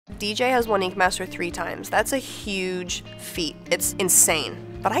DJ has won Ink Master 3 times. That's a huge feat. It's insane.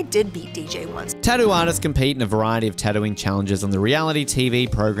 But I did beat DJ once. Tattoo artists compete in a variety of tattooing challenges on the reality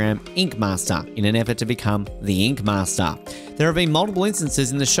TV program Ink Master in an effort to become the Ink Master. There have been multiple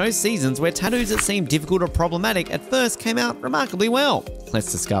instances in the show's seasons where tattoos that seemed difficult or problematic at first came out remarkably well.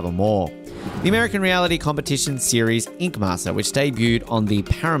 Let's discover more. The American reality competition series Ink Master, which debuted on the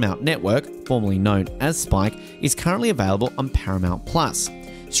Paramount Network, formerly known as Spike, is currently available on Paramount Plus,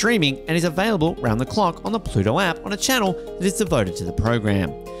 streaming, and is available round the clock on the Pluto app on a channel that is devoted to the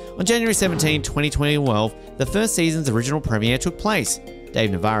program. On January 17, 2012, the first season's original premiere took place. Dave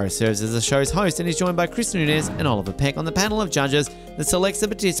Navarro serves as the show's host and is joined by Chris Nunez and Oliver Peck on the panel of judges that selects the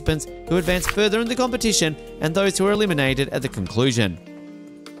participants who advance further in the competition and those who are eliminated at the conclusion.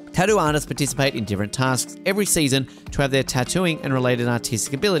 Tattoo artists participate in different tasks every season to have their tattooing and related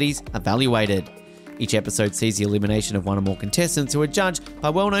artistic abilities evaluated. Each episode sees the elimination of one or more contestants who are judged by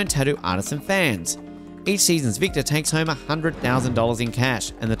well-known tattoo artists and fans. Each season's victor takes home $100,000 in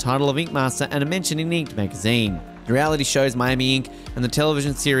cash and the title of Ink Master and a mention in Ink magazine. The reality shows Miami Ink and the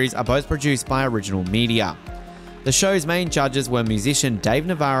television series are both produced by Original Media. The show's main judges were musician Dave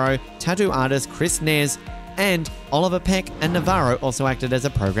Navarro, tattoo artist Chris Nunez, and Oliver Peck, and Navarro also acted as the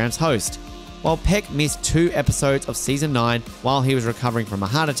program's host. While Peck missed 2 episodes of Season 9 while he was recovering from a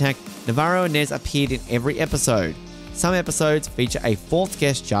heart attack, Navarro and Nez appeared in every episode. Some episodes feature a 4th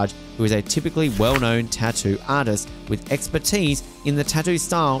guest judge who is a typically well-known tattoo artist with expertise in the tattoo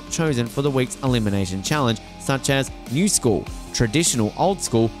style chosen for the week's elimination challenge, such as New School, Traditional Old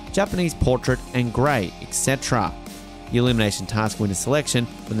School, Japanese Portrait, and Grey, etc. The elimination task winner selection,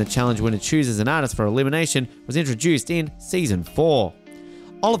 when the challenge winner chooses an artist for elimination, was introduced in Season 4.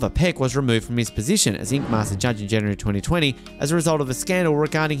 Oliver Peck was removed from his position as Ink Master judge in January 2020 as a result of a scandal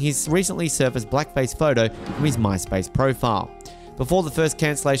regarding his recently surfaced blackface photo from his MySpace profile. Before the first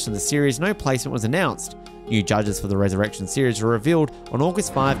cancellation of the series, no placement was announced. New judges for the Resurrection series were revealed on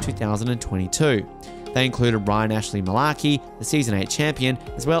August 5, 2022. They included Ryan Ashley Malarkey, the Season 8 champion,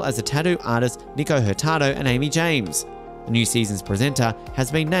 as well as the tattoo artists Nico Hurtado and Amy James. The new season's presenter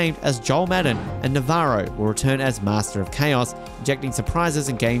has been named as Joel Madden, and Navarro will return as Master of Chaos, injecting surprises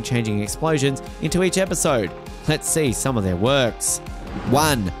and game-changing explosions into each episode. Let's see some of their works.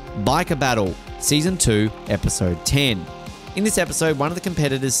 1. Biker Battle, Season 2, Episode 10. In this episode, one of the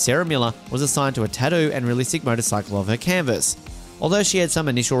competitors, Sarah Miller, was assigned to a tattoo and realistic motorcycle of her canvas. Although she had some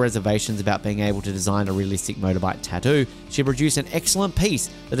initial reservations about being able to design a realistic motorbike tattoo, she produced an excellent piece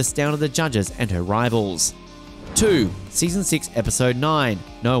that astounded the judges and her rivals. 2. Season 6, Episode 9,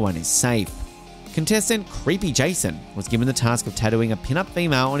 No One Is Safe. Contestant Creepy Jason was given the task of tattooing a pin-up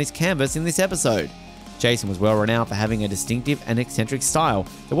female on his canvas in this episode. Jason was well renowned for having a distinctive and eccentric style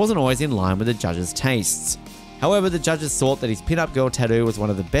that wasn't always in line with the judges' tastes. However, the judges thought that his pin-up girl tattoo was one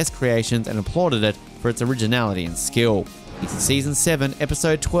of the best creations and applauded it for its originality and skill. It's Season 7,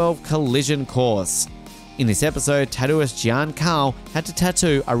 Episode 12, Collision Course. In this episode, tattooist Gian Carl had to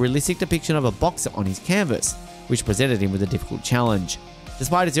tattoo a realistic depiction of a boxer on his canvas, which presented him with a difficult challenge.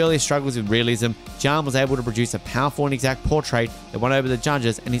 Despite his earlier struggles with realism, Jan was able to produce a powerful and exact portrait that won over the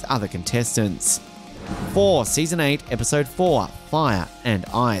judges and his other contestants. 4. Season 8, Episode 4, Fire and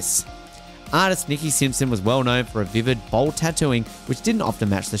Ice. Artist Nikki Simpson was well known for a vivid, bold tattooing which didn't often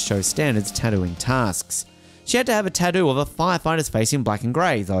match the show's standards tattooing tasks. She had to have a tattoo of a firefighter's face in black and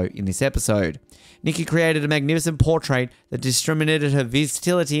grey, though, in this episode. Nikki created a magnificent portrait that discriminated her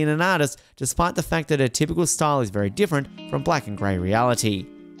versatility in an artist despite the fact that her typical style is very different from black and grey reality.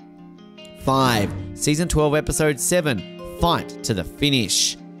 5. Season 12, Episode 7, Fight to the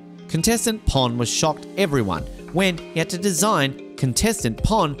Finish. Contestant Pon was shocked everyone when he had to design. Contestant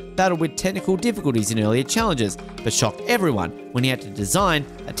Pon battled with technical difficulties in earlier challenges, but shocked everyone when he had to design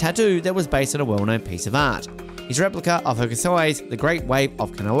a tattoo that was based on a well-known piece of art. His replica of Hokusoe's The Great Wave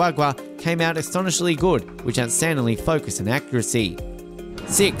of Kanawagwa came out astonishingly good, with outstandingly focus and accuracy.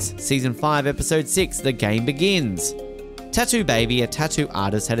 6. Season 5, Episode 6, The Game Begins. Tattoo Baby, a tattoo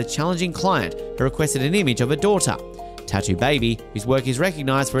artist, had a challenging client who requested an image of her daughter. Tattoo Baby, whose work is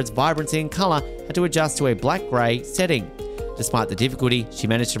recognised for its vibrancy and colour, had to adjust to a black-grey setting. Despite the difficulty, she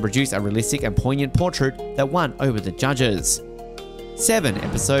managed to produce a realistic and poignant portrait that won over the judges. 7.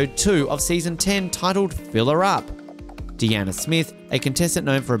 Episode 2 of Season 10, titled Fill Her Up. Deanna Smith, a contestant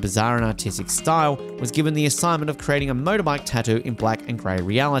known for a bizarre and artistic style, was given the assignment of creating a motorbike tattoo in black and grey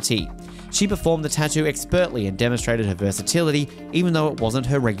reality. She performed the tattoo expertly and demonstrated her versatility, even though it wasn't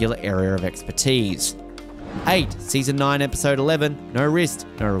her regular area of expertise. 8. Season 9, Episode 11, No Risk,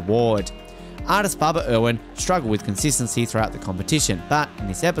 No Reward. Artist Bubba Irwin struggled with consistency throughout the competition, but in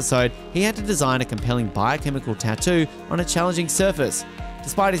this episode, he had to design a compelling biochemical tattoo on a challenging surface.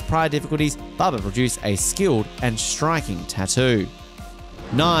 Despite his prior difficulties, Bubba produced a skilled and striking tattoo.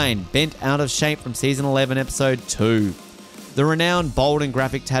 9. Bent out of shape from Season 11, Episode 2. The renowned, bold and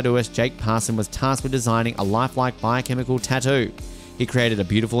graphic tattooist Jake Parson was tasked with designing a lifelike biochemical tattoo. He created a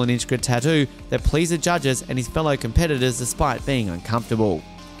beautiful and intricate tattoo that pleased the judges and his fellow competitors despite being uncomfortable.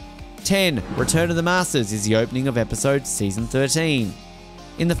 10. Return to the Masters is the opening of episode Season 13.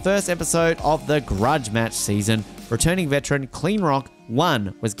 In the first episode of the Grudge Match season, returning veteran Clean Rock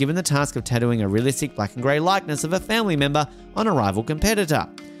 1 was given the task of tattooing a realistic black and grey likeness of a family member on a rival competitor.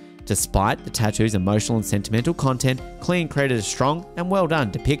 Despite the tattoo's emotional and sentimental content, Clean created a strong and well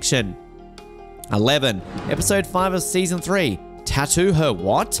done depiction. 11. Episode 5 of Season 3, Tattoo Her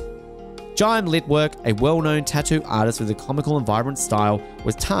What? Jaime Litwork, a well-known tattoo artist with a comical and vibrant style,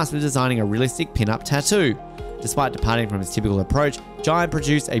 was tasked with designing a realistic pin-up tattoo. Despite departing from his typical approach, Jaime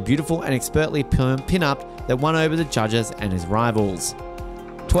produced a beautiful and expertly permed pin-up that won over the judges and his rivals.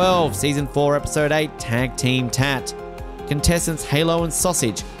 12. Season 4, Episode 8, Tag Team Tat. Contestants Halo and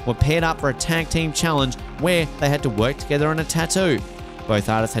Sausage were paired up for a tag team challenge where they had to work together on a tattoo. Both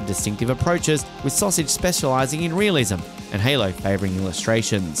artists had distinctive approaches, with Sausage specialising in realism and Halo favouring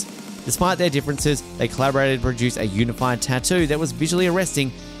illustrations. Despite their differences, they collaborated to produce a unified tattoo that was visually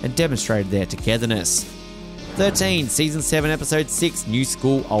arresting and demonstrated their togetherness. 13. Season 7, Episode 6, New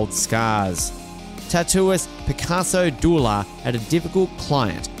School Old Scars. Tattooist Picasso Dula had a difficult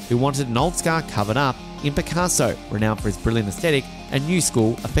client who wanted an old scar covered up in Picasso, renowned for his brilliant aesthetic, and New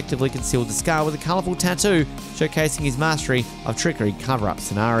School effectively concealed the scar with a colourful tattoo, showcasing his mastery of trickery cover-up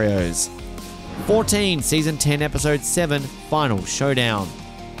scenarios. 14. Season 10, Episode 7, Final Showdown.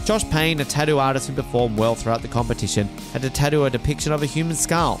 Josh Payne, a tattoo artist who performed well throughout the competition, had to tattoo a depiction of a human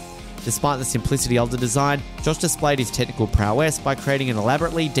skull. Despite the simplicity of the design, Josh displayed his technical prowess by creating an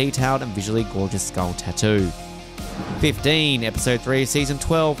elaborately detailed and visually gorgeous skull tattoo. 15. Episode 3 of Season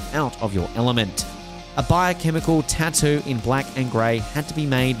 12, Out of Your Element. A biochemical tattoo in black and grey had to be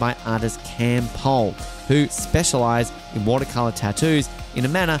made by artist Cam Pole, who specialised in watercolour tattoos in a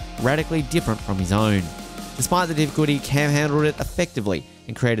manner radically different from his own. Despite the difficulty, Cam handled it effectively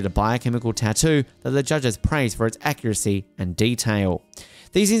and created a biochemical tattoo that the judges praised for its accuracy and detail.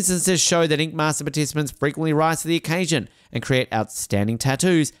 These instances show that Ink Master participants frequently rise to the occasion and create outstanding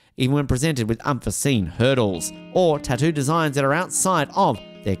tattoos even when presented with unforeseen hurdles, or tattoo designs that are outside of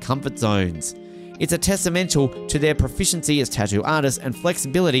their comfort zones. It's a testamental to their proficiency as tattoo artists and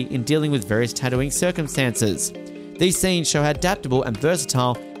flexibility in dealing with various tattooing circumstances. These scenes show how adaptable and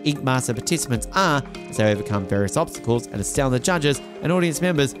versatile Ink Master participants are as they overcome various obstacles and astound the judges and audience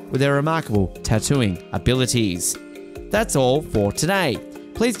members with their remarkable tattooing abilities. That's all for today.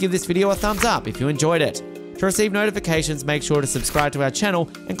 Please give this video a thumbs up if you enjoyed it. To receive notifications, make sure to subscribe to our channel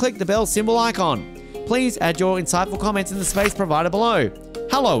and click the bell symbol icon. Please add your insightful comments in the space provided below.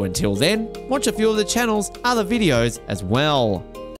 Hello until then, watch a few of the channel's other videos as well.